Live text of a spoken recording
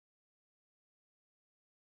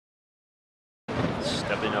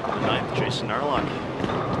Seven up in the ninth, Jason Narlock.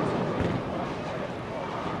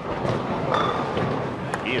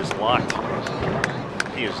 He is locked.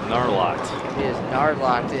 He is Narlocked. He is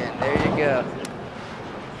Narlocked in. There you go.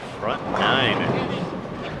 Front nine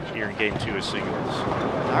here in game 2 of singles.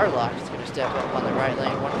 Narlock is going to step up on the right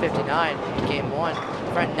lane. 159 in game 1.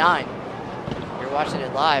 Front 9. You're watching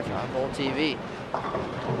it live on BowlTV.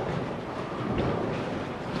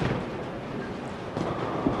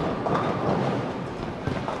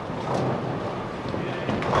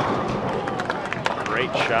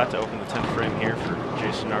 Great shot to open the 10th frame here for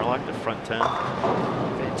Jason Narlock, the front 10.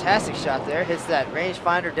 Fantastic shot there. Hits that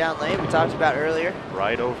rangefinder down lane we talked about earlier.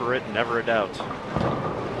 Right over it, never a doubt.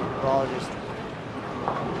 Ball just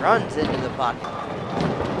runs into the pocket.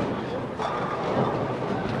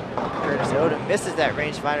 Curtis Odom misses that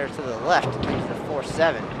rangefinder to the left, leaves the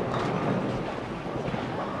 4-7.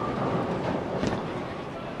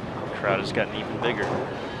 The crowd has gotten even bigger.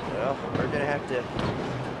 Well, we're gonna have to.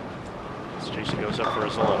 As Jason goes up for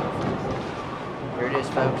his low. Here it is,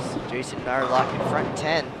 folks. Jason Narlock in front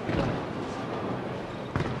 10.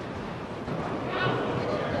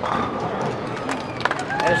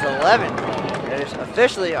 That is 11. That is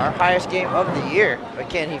officially our highest game of the year, but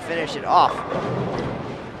can he finish it off?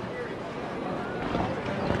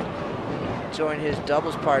 Join his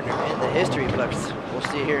doubles partner in the history books. We'll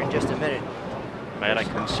see here in just a minute. Matt, I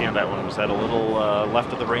couldn't see on that one. Was that a little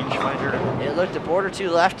left of the rangefinder? It looked a board or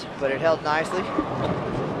two left, but it held nicely.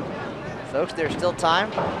 Folks, there's still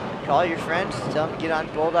time. Call your friends, tell them to get on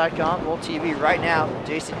bowl.com, BowlTV right now.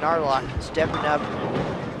 Jason Narlock stepping up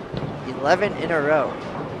 11 in a row.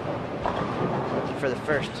 Looking for the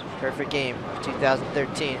first perfect game of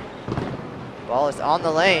 2013. Ball is on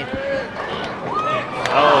the lane.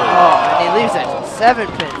 Oh, and he leaves a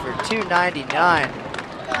 7-pin for 299.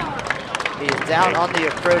 He is down on the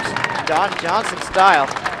approach, Don Johnson style.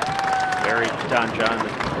 Very Don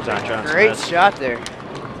Johnson. Great shot there.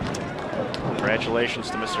 Congratulations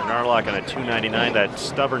to Mr. Narlock on a 299, that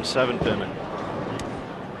stubborn 7-pin.